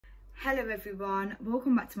Hello everyone,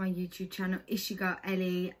 welcome back to my YouTube channel. It's your girl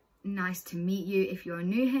Ellie. Nice to meet you if you're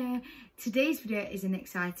new here. Today's video is an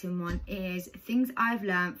exciting one. It is things I've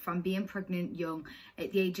learned from being pregnant young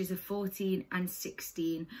at the ages of 14 and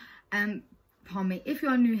 16. Pardon me, if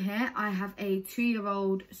you're new here, I have a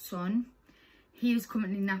 2-year-old son. He is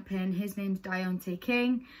currently napping. His name's Deontay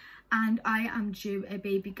King and I am due a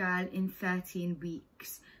baby girl in 13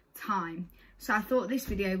 weeks time. So I thought this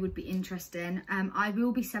video would be interesting. I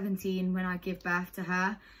will be 17 when I give birth to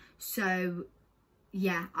her. So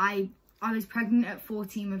yeah, I was pregnant at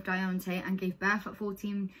 14 with Deontay and gave birth at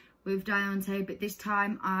 14 with Deontay. But this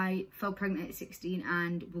time I fell pregnant at 16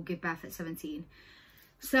 and will give birth at 17.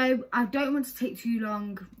 So I don't want to take too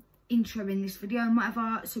long introing this video and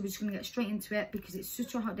whatever. So we're just going to get straight into it because it's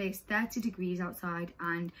such a hot day. It's 30 degrees outside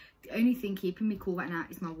and the only thing keeping me cool right now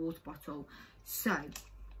is my water bottle. So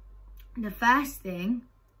the first thing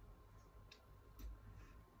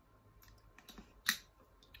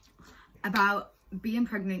about being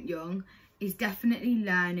pregnant young is definitely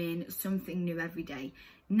learning something new every day.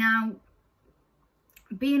 Now,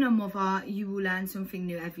 being a mother, you will learn something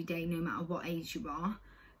new every day, no matter what age you are.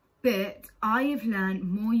 But I have learned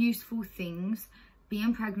more useful things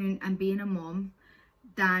being pregnant and being a mum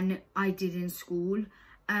than I did in school.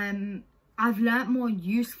 I've learnt more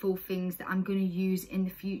useful things that I'm going to use in the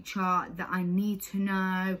future, that I need to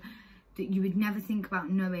know, that you would never think about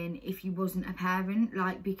knowing if you wasn't a parent.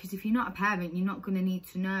 Like, because if you're not a parent, you're not going to need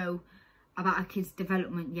to know about a kid's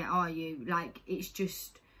development yet, are you? Like, it's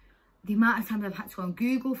just the amount of times I've had to go on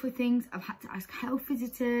Google for things. I've had to ask health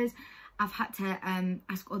visitors. I've had to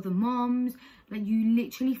ask other moms. Like, you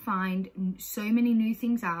literally find so many new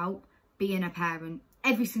things out being a parent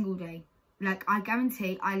every single day. Like, I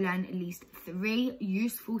guarantee I learn at least 3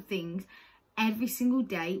 useful things every single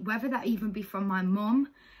day, whether that even be from my mum,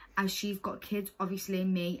 as she's got kids, obviously,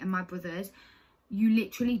 me and my brothers. You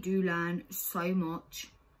literally do learn so much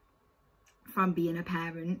from being a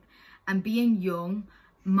parent. And being young,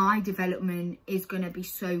 my development is going to be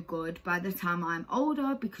so good by the time I'm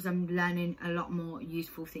older because I'm learning a lot more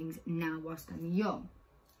useful things now whilst I'm young.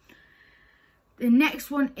 The next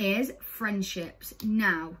one is friendships.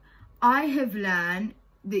 Now, I have learned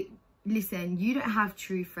that, listen, you don't have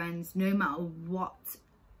true friends no matter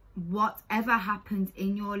whatever happens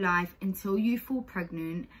in your life until you fall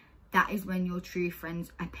pregnant. That is when your true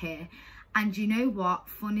friends appear. And you know what?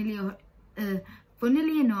 Funnily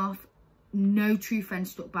enough, no true friends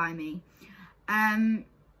stuck by me.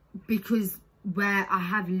 Because where I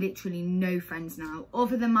have literally no friends now,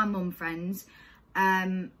 other than my mum friends,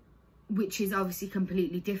 which is obviously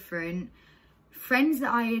completely different. Friends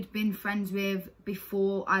that I had been friends with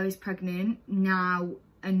before I was pregnant now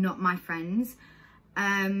are not my friends.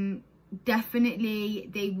 Definitely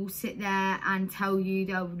they will sit there and tell you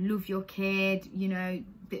they'll love your kid, you know,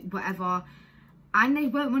 whatever, and they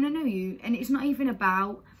won't want to know you. And it's not even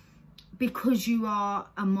about because you are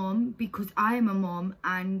a mum, because I am a mum,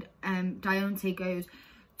 and Deontay goes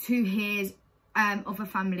to his other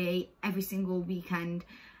family every single weekend.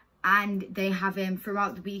 And they have him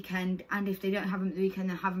throughout the weekend. And if they don't have him at the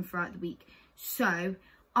weekend, they have him throughout the week. So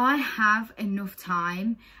I have enough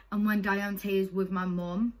time. And when Deontay is with my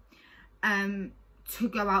mum, to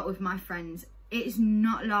go out with my friends. It's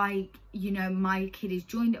not like, you know, my kid is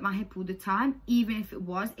joined at my hip all the time. Even if it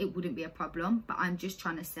was, it wouldn't be a problem. But I'm just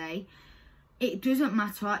trying to say, it doesn't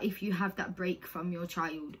matter if you have that break from your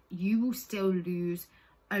child. You will still lose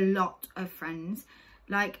a lot of friends.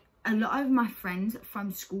 Like, a lot of my friends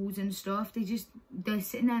from schools and stuff, they're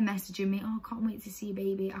sitting there messaging me, oh, I can't wait to see you,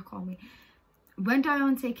 baby, I can't wait. When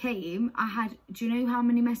Deontay came, do you know how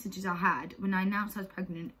many messages I had when I announced I was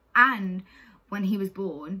pregnant and when he was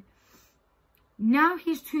born? Now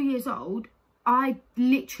he's 2 years old, I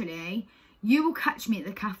literally, you will catch me at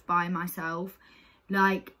the cafe by myself.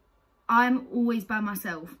 Like, I'm always by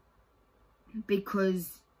myself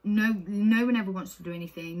because no one ever wants to do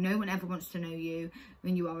anything. No one ever wants to know you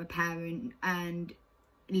when you are a parent. And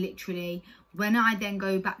literally, when I then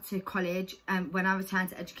go back to college and when I return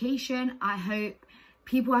to education, I hope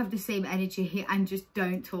people have the same energy here and just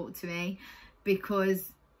don't talk to me,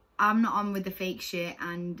 because I'm not on with the fake shit.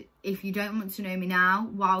 And if you don't want to know me now,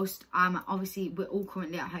 whilst obviously we're all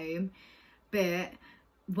currently at home, but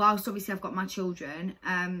whilst obviously I've got my children,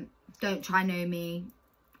 don't try know me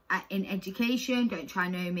in education. Don't try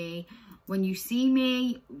know me when you see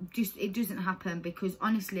me. Just, it doesn't happen, because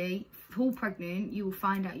honestly, fall pregnant, you will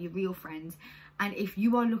find out your real friends. And if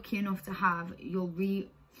you are lucky enough to have your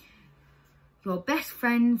best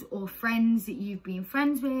friends or friends that you've been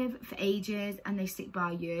friends with for ages and they stick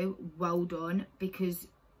by you, well done, because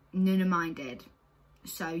none of mine did.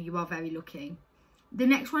 So you are very lucky. The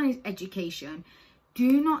next one is education.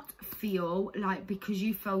 Do not feel like because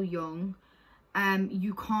you feel young,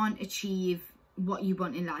 you can't achieve what you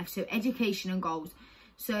want in life. So education and goals.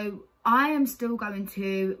 So I am still going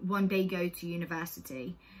to one day go to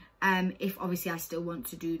university. If obviously I still want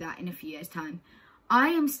to do that in a few years' time. I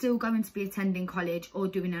am still going to be attending college or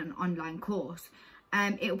doing an online course.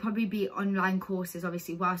 It'll probably be online courses,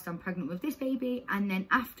 obviously, whilst I'm pregnant with this baby. And then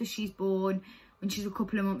after she's born, when she's a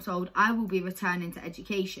couple of months old, I will be returning to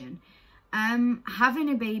education. Having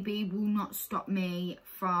a baby will not stop me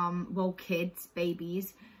from, well, kids,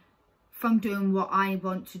 babies, from doing what I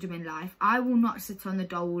want to do in life. I will not sit on the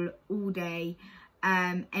dole all day,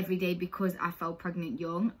 every day because I fell pregnant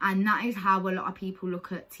young. And that is how a lot of people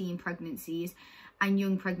look at teen pregnancies and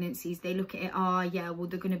young pregnancies. They look at it, oh yeah, well,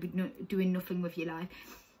 they're going to be doing nothing with your life.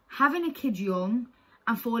 Having a kid young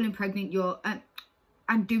and falling pregnant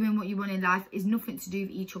and doing what you want in life is nothing to do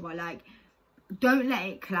with each other. Like, don't let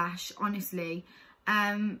it clash, honestly.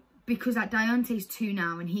 Because like Deonte's 2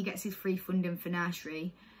 now and he gets his free funding for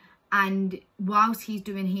nursery. And whilst he's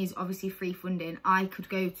doing his obviously free funding, I could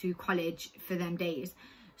go to college for them days.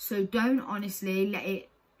 So don't honestly let it,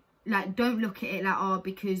 like, don't look at it like, oh,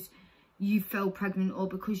 because you fell pregnant or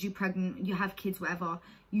because you're pregnant, you have kids, whatever.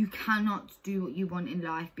 You cannot do what you want in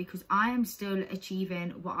life, because I am still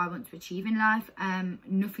achieving what I want to achieve in life.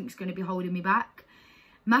 Nothing's going to be holding me back.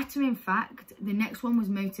 Matter in fact, the next one was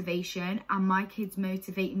motivation, and my kids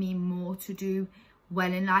motivate me more to do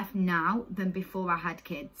well in life now than before I had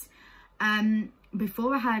kids.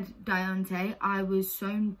 Before I had Deonte, I was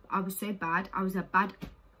so bad. I was a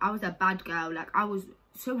bad girl. Like, I was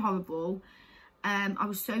so horrible. I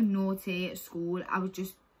was so naughty at school. I was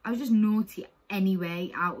just naughty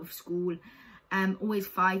anyway out of school. Always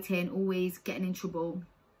fighting, always getting in trouble.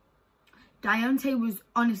 Deonte was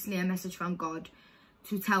honestly a message from God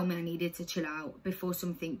to tell me I needed to chill out before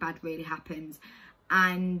something bad really happens.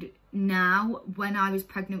 And now, when I was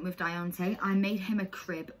pregnant with Deonte, I made him a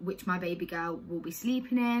crib, which my baby girl will be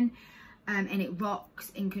sleeping in. And it rocks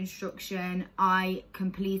in construction. I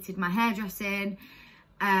completed my hairdressing,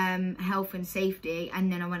 health and safety, and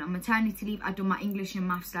then I went on maternity leave. I'd done my English and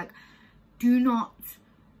maths. Like, do not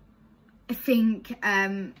think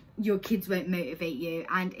your kids won't motivate you,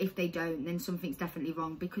 and if they don't, then something's definitely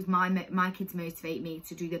wrong, because my kids motivate me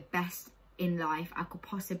to do the best in life I could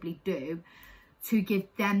possibly do, to give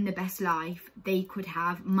them the best life they could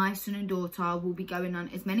have. My son and daughter will be going on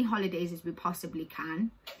as many holidays as we possibly can.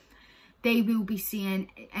 They will be seeing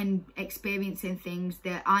and experiencing things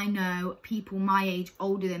that I know people my age,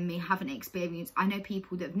 older than me, haven't experienced. I know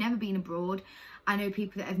people that have never been abroad. I know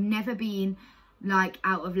people that have never been, like,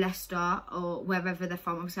 out of Leicester or wherever they're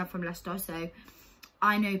from. I'm from Leicester, so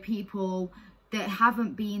I know people that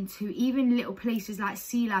haven't been to even little places like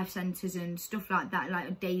sea life centres and stuff like that,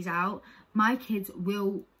 like days out. My kids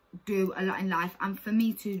will do a lot in life, and for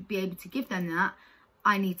me to be able to give them that,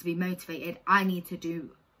 I need to be motivated. I need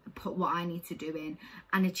to put what I need to do in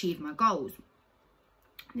and achieve my goals.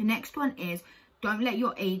 The next one is, don't let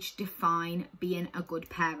your age define being a good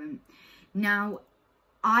parent. Now,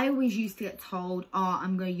 I always used to get told, oh,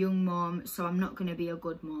 I'm a young mum, so I'm not going to be a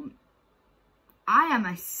good mum. I am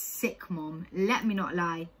a sick mum, let me not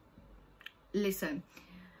lie. Listen,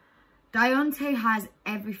 Deonte has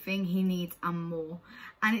everything he needs and more.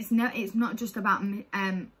 And it's not just about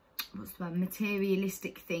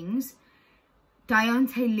materialistic things.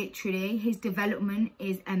 Deonte, literally, his development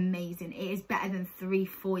is amazing. It is better than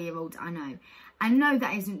 3-4-year-olds I know. And no,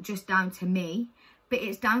 that isn't just down to me, but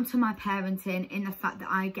it's down to my parenting, in the fact that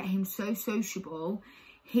I get him so sociable.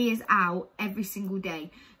 He is out every single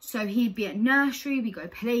day. So he'd be at nursery, we go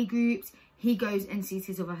play groups, he goes and sees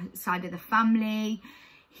his other side of the family,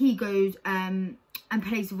 he goes and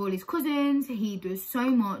plays with all his cousins. He does so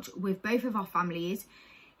much with both of our families.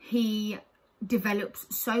 He develops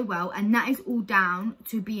so well, and that is all down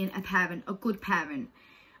to being a parent, a good parent.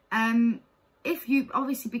 If you,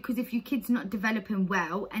 obviously, because if your kid's not developing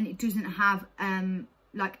well and it doesn't have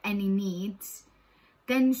like any needs,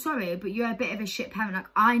 then sorry, but you're a bit of a shit parent. Like,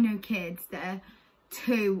 I know kids that are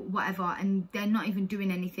 2, whatever, and they're not even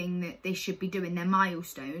doing anything that they should be doing. They're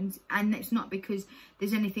milestones, and it's not because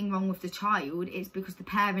there's anything wrong with the child, it's because the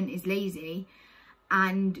parent is lazy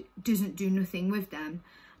and doesn't do nothing with them.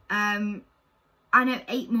 I know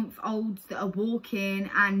 8-month-olds that are walking,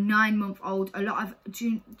 and 9-month-old. A lot of,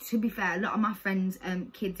 to be fair, a lot of my friends'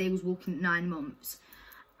 kids, they was walking at 9 months,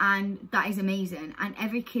 and that is amazing. And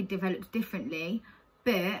every kid develops differently,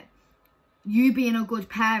 but you being a good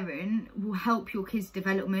parent will help your kids'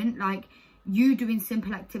 development. Like, you doing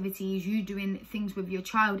simple activities, you doing things with your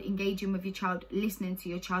child, engaging with your child, listening to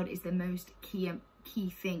your child is the most key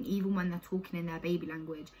thing, even when they're talking in their baby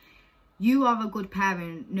language. You are a good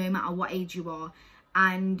parent no matter what age you are,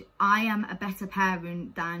 and I am a better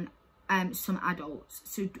parent than some adults.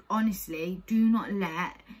 So honestly, do not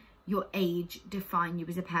let your age define you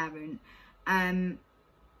as a parent.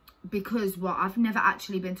 Because I've never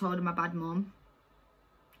actually been told I'm a bad mum,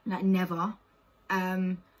 like never.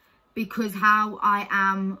 Because how I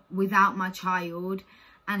am without my child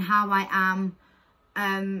and how I am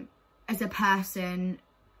as a person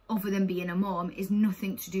other than being a mum is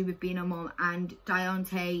nothing to do with being a mum. And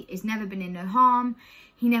Deontay has never been in no harm.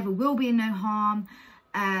 He never will be in no harm.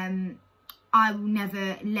 I will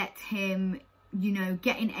never let him, you know,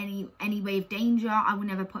 get in any way of danger. I will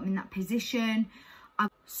never put him in that position.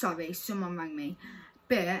 Sorry, someone rang me.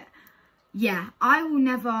 But yeah, I will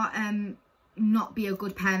never not be a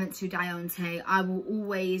good parent to Deontay. I will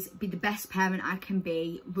always be the best parent I can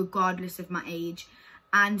be, regardless of my age.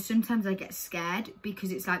 And sometimes I get scared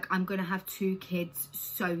because it's like I'm gonna have 2 kids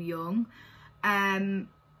so young.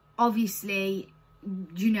 Obviously,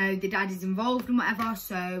 you know, the dad is involved and whatever,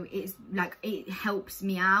 so it's like it helps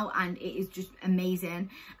me out and it is just amazing.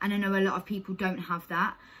 And I know a lot of people don't have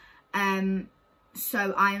that.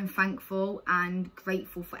 So I am thankful and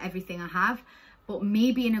grateful for everything I have. But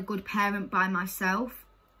me being a good parent by myself,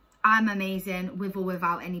 I'm amazing with or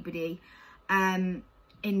without anybody in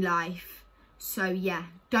life. So yeah,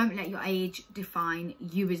 don't let your age define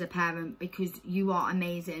you as a parent, because you are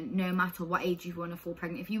amazing no matter what age you want to fall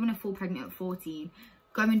pregnant. If you want to fall pregnant at 14,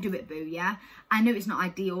 go and do it, boo, yeah? I know it's not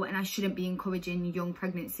ideal and I shouldn't be encouraging young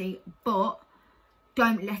pregnancy, but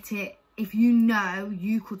don't let it. If you know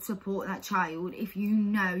you could support that child, if you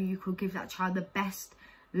know you could give that child the best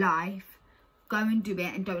life, go and do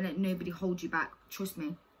it and don't let nobody hold you back. Trust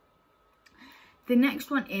me. The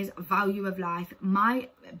next one is value of life.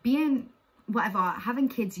 Having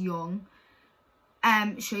kids young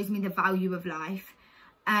shows me the value of life.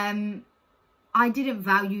 I didn't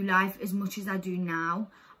value life as much as I do now.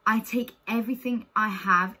 I take everything I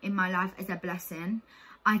have in my life as a blessing.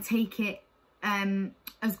 I take it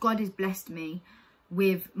as God has blessed me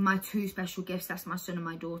with my 2 special gifts. That's my son and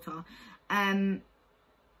my daughter.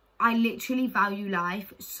 I literally value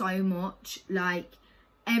life so much. Like,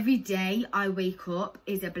 every day I wake up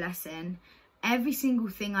is a blessing. Every single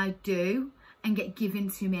thing I do and get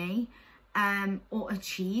given to me or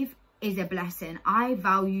achieve is a blessing. I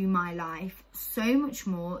value my life so much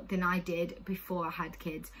more than I did before I had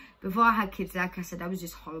kids. Before I had kids, like I said, I was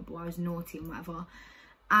just horrible. I was naughty and whatever.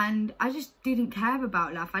 And I just didn't care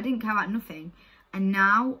about life. I didn't care about nothing. And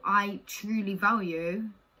now I truly value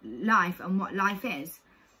life and what life is.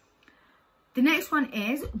 The next one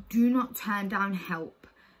is, do not turn down help.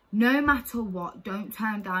 No matter what, don't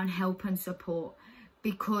turn down help and support,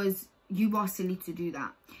 because you are silly to do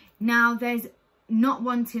that. Now, there's not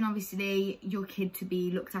wanting, obviously, your kid to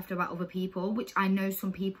be looked after by other people, which I know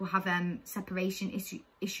some people have separation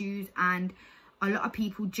issues, and a lot of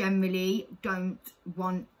people generally don't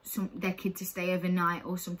want their kid to stay overnight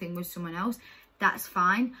or something with someone else. That's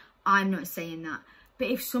fine. I'm not saying that. But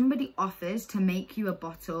if somebody offers to make you a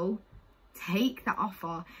bottle, take that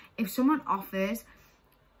offer. If someone offers,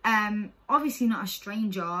 obviously not a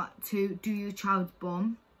stranger, to do your child's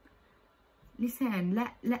bum, listen,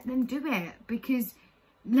 let them do it, because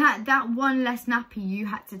that one less nappy you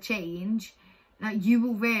had to change, like, you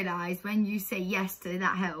will realise when you say yes to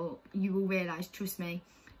that help, you will realise, trust me,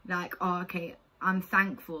 like, oh, okay, I'm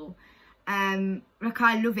thankful. Like,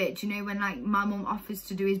 I love it, do you know, when, like, my mum offers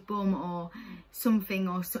to do his bum or something,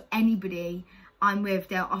 or so anybody I'm with,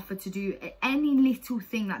 they'll offer to do any little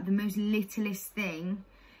thing, like the most littlest thing,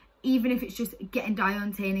 even if it's just getting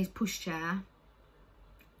Deontay in his pushchair,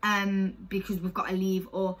 because we've got to leave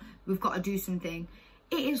or we've got to do something.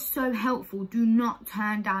 It is so helpful. Do not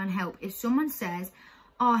turn down help. If someone says,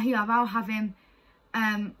 oh, here, I'll have him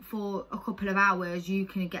for a couple of hours, you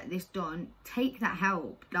can get this done, take that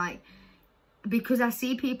help. Like, because I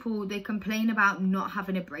see people, they complain about not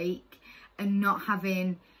having a break and not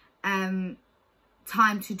having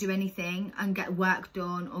time to do anything and get work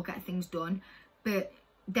done or get things done, but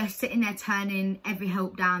they're sitting there turning every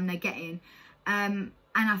help down they're getting. And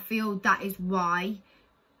I feel that is why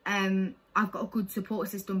I've got a good support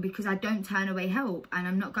system, because I don't turn away help, and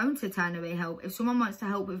I'm not going to turn away help. If someone wants to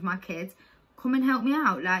help with my kids, come and help me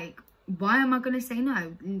out. Like, why am I going to say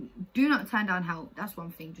no? Do not turn down help. That's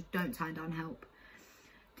one thing. Just don't turn down help.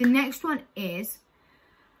 The next one is,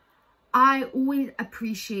 I always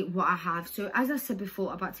appreciate what I have. So as I said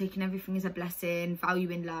before about taking everything as a blessing,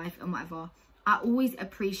 valuing life and whatever, I always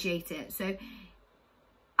appreciate it. So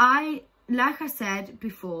like I said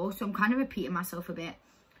before, so I'm kind of repeating myself a bit,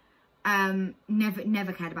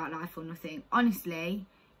 never cared about life or nothing. Honestly,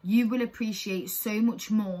 you will appreciate so much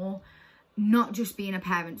more not just being a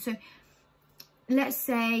parent. So let's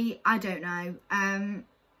say, I don't know, I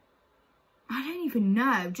don't even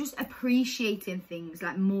know, just appreciating things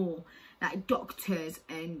like more, like doctors,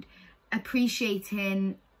 and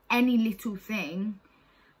appreciating any little thing.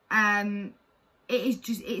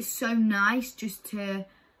 It's so nice just to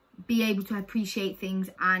be able to appreciate things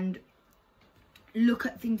and look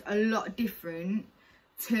at things a lot different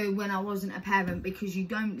to when I wasn't a parent, because you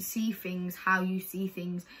don't see things how you see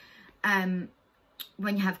things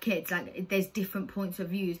when you have kids. Like, there's different points of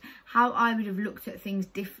views. How I would have looked at things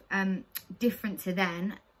different to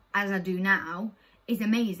then as I do now is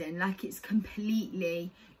amazing. Like, it's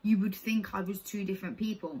completely, you would think I was two different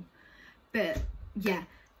people. But yeah,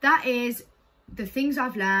 that is the things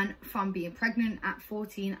I've learned from being pregnant at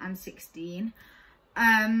 14 and 16.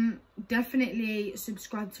 Definitely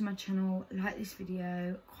subscribe to my channel, like this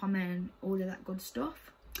video, comment, all of that good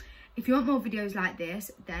stuff. If you want more videos like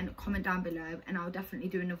this, then comment down below, and I'll definitely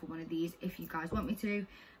do another one of these if you guys want me to,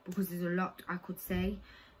 because there's a lot I could say.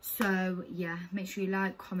 So yeah, make sure you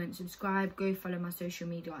like, comment, subscribe, go follow my social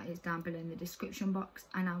media. It's down below in the description box,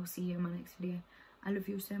 and I will see you in my next video. I love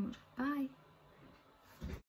you so much. Bye.